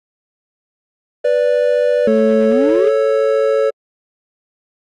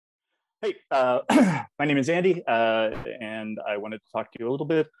Hey, my name is Andy, and I wanted to talk to you a little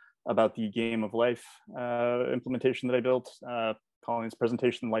bit about the Game of Life implementation that I built, calling this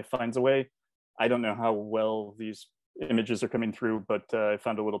presentation Life Finds a Way. I don't know how well these images are coming through, but I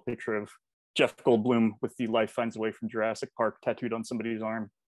found a little picture of Jeff Goldblum with the Life Finds a Way from Jurassic Park tattooed on somebody's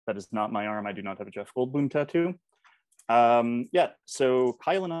arm. That is not my arm. I do not have a Jeff Goldblum tattoo. Yeah, so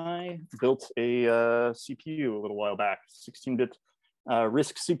Kyle and I built a CPU a little while back, 16-bit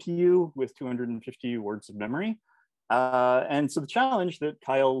RISC CPU with 250 words of memory. And so the challenge that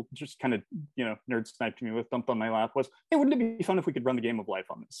Kyle just kind of, nerd sniped me with, dumped on my lap was, hey, wouldn't it be fun if we could run the Game of Life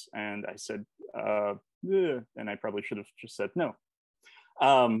on this? And I said, and I probably should have just said no.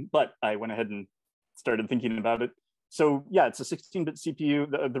 But I went ahead and started thinking about it. So yeah, it's a 16-bit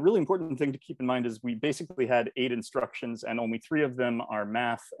CPU. The really important thing to keep in mind is we basically had 8 instructions and only 3 of them are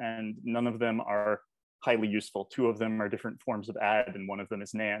math and none of them are highly useful. 2 of them are different forms of add and 1 of them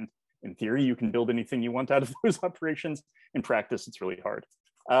is NAND. In theory, you can build anything you want out of those operations. In practice, it's really hard.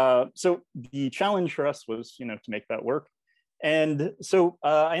 So the challenge for us was, to make that work. And so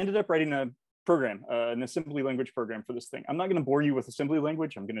I ended up writing a program, an assembly language program for this thing. I'm not going to bore you with assembly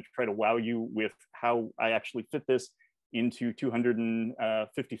language. I'm going to try to wow you with how I actually fit this into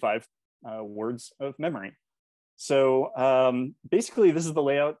 255 words of memory. So basically, this is the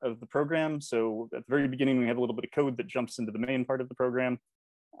layout of the program. So at the very beginning, we have a little bit of code that jumps into the main part of the program.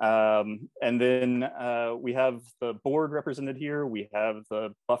 And then we have the board represented here. We have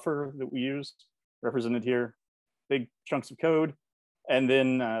the buffer that we use represented here, big chunks of code, and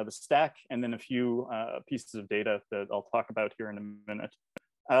then the stack, and then a few pieces of data that I'll talk about here in a minute.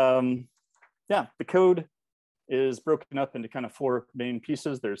 Yeah, the code is broken up into kind of 4 main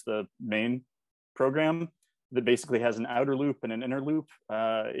pieces. There's the main program that basically has an outer loop and an inner loop.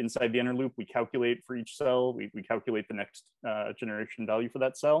 Inside the inner loop, we calculate for each cell. We calculate the next generation value for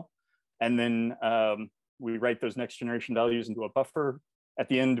that cell. And then we write those next generation values into a buffer. At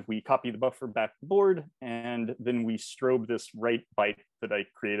the end, we copy the buffer back to the board, and then we strobe this write byte that I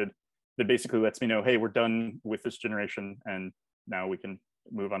created that basically lets me know, hey, we're done with this generation, and now we can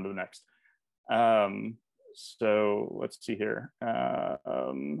move on to the next. So let's see here.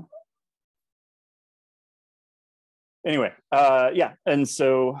 Anyway, yeah, and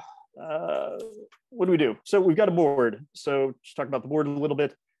so what do we do? So we've got a board. So just talk about the board a little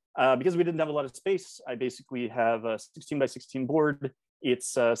bit. Because we didn't have a lot of space, I basically have a 16 by 16 board.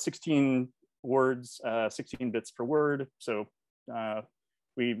 It's 16 words, 16 bits per word. So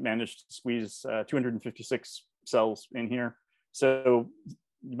we managed to squeeze 256 cells in here. So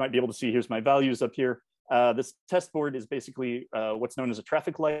you might be able to see, here's my values up here. This test board is basically what's known as a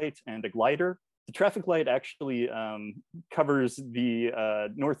traffic light and a glider. The traffic light actually covers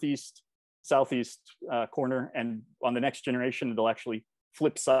the northeast, southeast corner, and on the next generation, it'll actually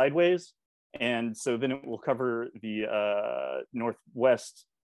flip sideways. And so then it will cover the northwest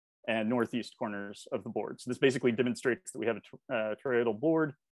and northeast corners of the board. So this basically demonstrates that we have a toroidal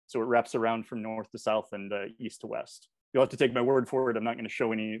board. So it wraps around from north to south and east to west. You'll have to take my word for it. I'm not going to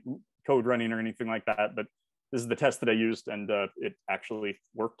show any code running or anything like that, but this is the test that I used and it actually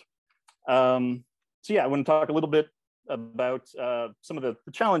worked. So yeah, I want to talk a little bit about some of the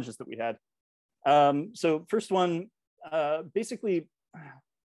challenges that we had. So first one, basically,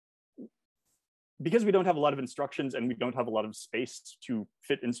 because we don't have a lot of instructions and we don't have a lot of space to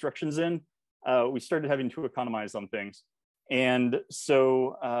fit instructions in, we started having to economize on things. And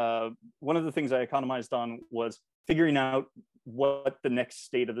so one of the things I economized on was figuring out what the next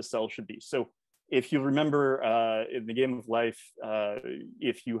state of the cell should be. So if you remember in the Game of Life,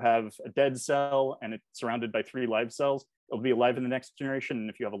 if you have a dead cell and it's surrounded by 3 live cells, it'll be alive in the next generation. And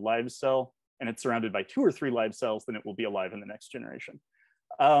if you have a live cell and it's surrounded by 2 or 3 live cells, then it will be alive in the next generation.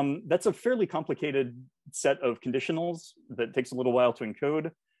 That's a fairly complicated set of conditionals that takes a little while to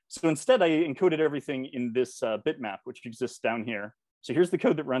encode. So instead, I encoded everything in this bitmap, which exists down here. So here's the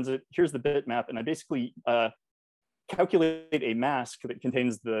code that runs it. Here's the bitmap, and I basically calculate a mask that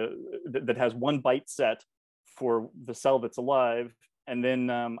contains that has 1 byte set for the cell that's alive, and then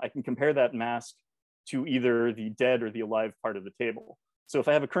I can compare that mask to either the dead or the alive part of the table. So if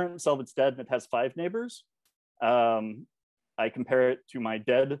I have a current cell that's dead and it has 5 neighbors, I compare it to my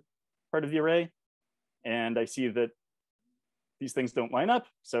dead part of the array, and I see that these things don't line up,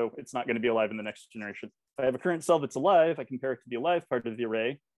 so it's not going to be alive in the next generation. If I have a current cell that's alive, I compare it to the alive part of the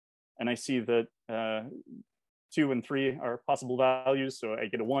array, and I see that 2 and 3 are possible values, so I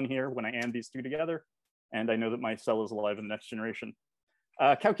get a 1 here when I add these 2 together, and I know that my cell is alive in the next generation.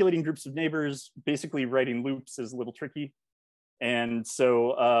 Calculating groups of neighbors, basically writing loops is a little tricky, and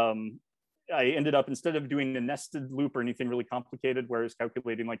so I ended up, instead of doing a nested loop or anything really complicated where I was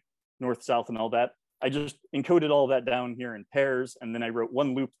calculating like north, south, and all that, I just encoded all that down here in pairs. And then I wrote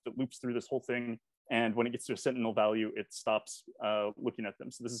one loop that loops through this whole thing. And when it gets to a sentinel value, it stops looking at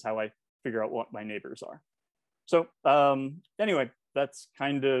them. So this is how I figure out what my neighbors are. So anyway, that's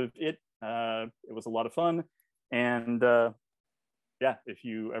kind of it. It was a lot of fun. And yeah, if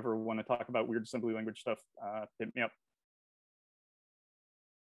you ever want to talk about weird assembly language stuff, hit me up.